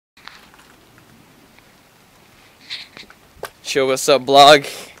Yo, what's up, vlog?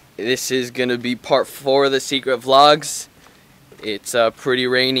 This is gonna be part 4 of the secret vlogs. It's pretty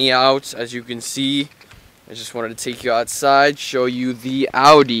rainy out, as you can see. I just wanted to take you outside, show you the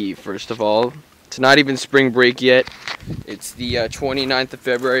Audi first of all. It's not even spring break yet. It's the 29th of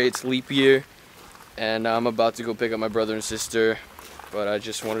February, it's leap year, and I'm about to go pick up my brother and sister. But I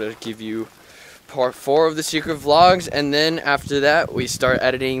just wanted to give you part 4 of the secret vlogs, and then after that we start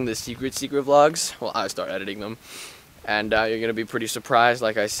editing the secret vlogs. Well, I start editing them, and you're gonna be pretty surprised.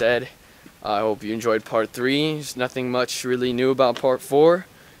 Like I said, I hope you enjoyed part 3. There's nothing much really new about part 4.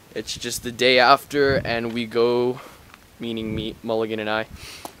 It's just the day after, and we go, meaning me, Mulligan and I,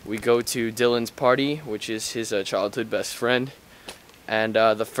 we go to Dylan's party, which is his childhood best friend. And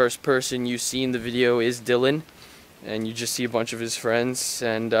the first person you see in the video is Dylan, and you just see a bunch of his friends,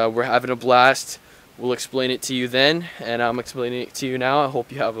 and we're having a blast. We'll explain it to you then, and I'm explaining it to you now. I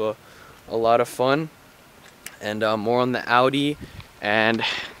hope you have a lot of fun, and more on the Audi and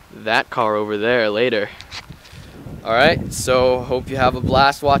that car over there later. Alright, so hope you have a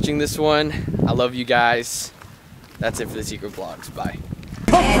blast watching this one. I love you guys. That's it for the secret vlogs. Bye.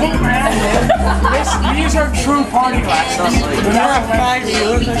 These are true party glasses. No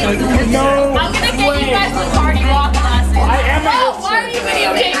I'm gonna get you guys the party rock glasses. I am No, why are you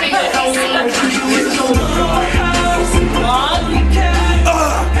videotaping this?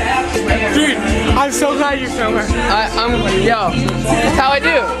 Dude, I'm so glad you filmed it. Yo, that's how I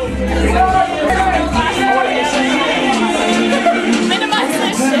do. Minimize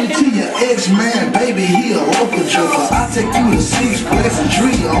this shit. To your ex-man, baby, he a local joker. I take you to Six Flags and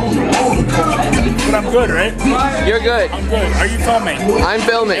Tree on the roller coaster. But I'm good, right? You're good. I'm good. Are you filming? I'm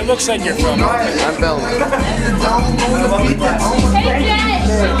filming. It looks like you're filming. I'm filming. Hey, Jess,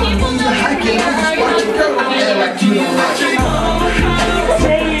 people know you're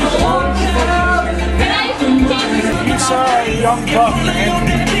You saw a young buck, man.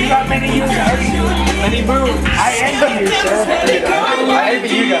 You got many years ahead of you. Many moves. I envy you, sir. I envy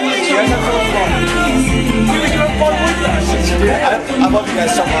you guys. You guys have so much fun. You have fun with us. I love you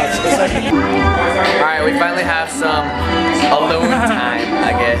guys so much. It's like... Alright, we finally have some alone time,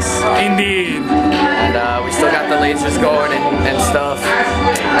 I guess. Indeed. And we still got the lasers going and stuff.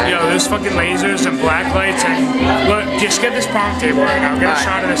 Yo, there's fucking lasers and black lights and look, just get this pong table right now. Get a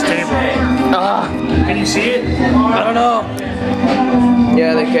shot of this table. Can you see it? I don't know.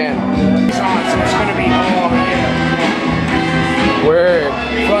 Yeah, they can. It's on, so it's gonna be Word.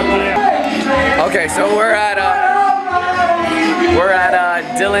 fuck yeah. Okay, so we're at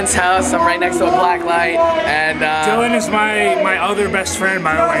Dylan's house. I'm right next to a black light, and Dylan is my other best friend,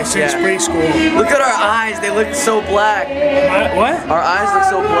 by the way, since preschool. look at our eyes. They look so black. What? Our eyes look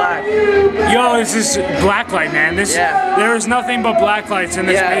so black. Yo, this is black light, man. There is nothing but black lights in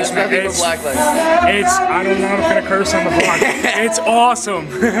this basement. Nothing but black lights. It's I don't know if I'm gonna curse on the vlog. It's awesome.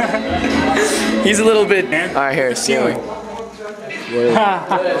 He's a little bit. All right, here, ceiling.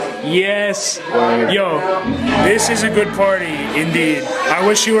 Yes. Yo, this is a good party, indeed. I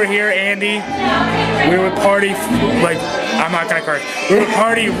wish you were here, Andy. We would party, like, I'm not gonna curse. We would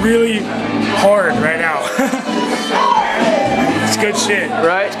party really hard right now. It's good shit.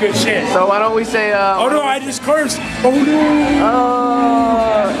 Right? It's good shit. So why don't we say, Oh no, I just cursed. Oh no.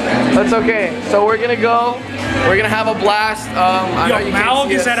 That's okay. So we're gonna go. We're gonna have a blast. I know Yo, you can't Malik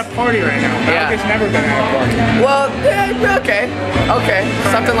see is us. at a party right now. Malik has never been at a party. Well, yeah, okay.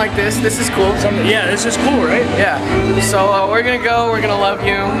 Something like this. This is cool. Yeah, this is cool, right? Yeah. So we're gonna go. We're gonna love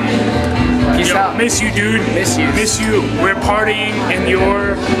you. Peace Yo, out. miss you, dude. Miss you. Miss you. We're partying in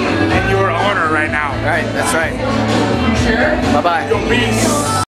your honor right now. All right. That's right. Bye bye. Yo, peace.